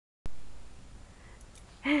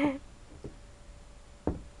Hey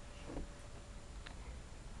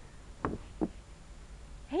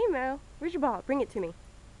Mo, where's your ball? Bring it to me.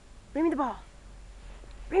 Bring me the ball.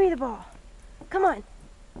 Bring me the ball. Come on.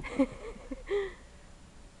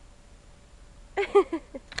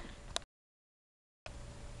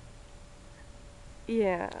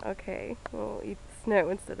 Yeah, okay. We'll eat the snow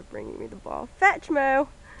instead of bringing me the ball. Fetch, Mo!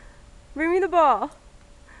 Bring me the ball.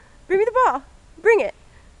 Bring me the ball. Bring it.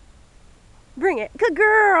 Bring it. Good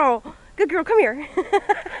girl. Good girl, come here.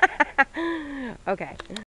 Okay.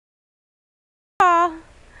 Ball.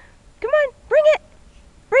 Come on, bring it.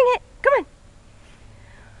 Bring it. Come on.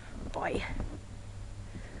 Boy.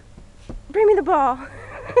 Bring me the ball.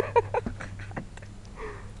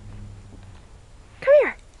 Come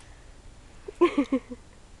here.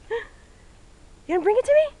 You gonna bring it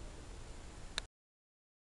to me?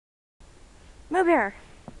 Mo Bear.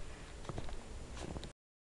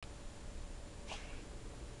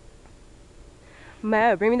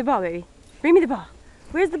 Mo, bring me the ball, baby. Bring me the ball.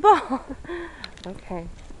 Where's the ball? Okay.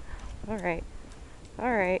 Alright.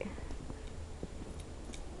 Alright.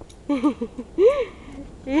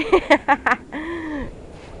 Yeah.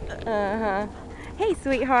 Uh-huh. Hey,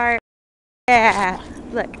 sweetheart. Yeah.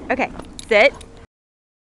 Look. Okay. Sit.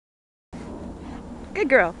 Good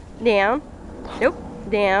girl. Down. Nope.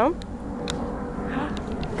 Down.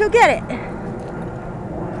 Go get it.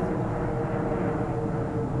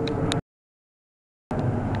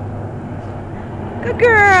 Good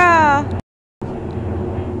girl.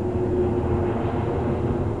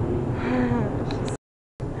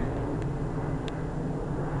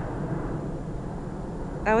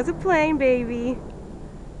 That was a plane, baby.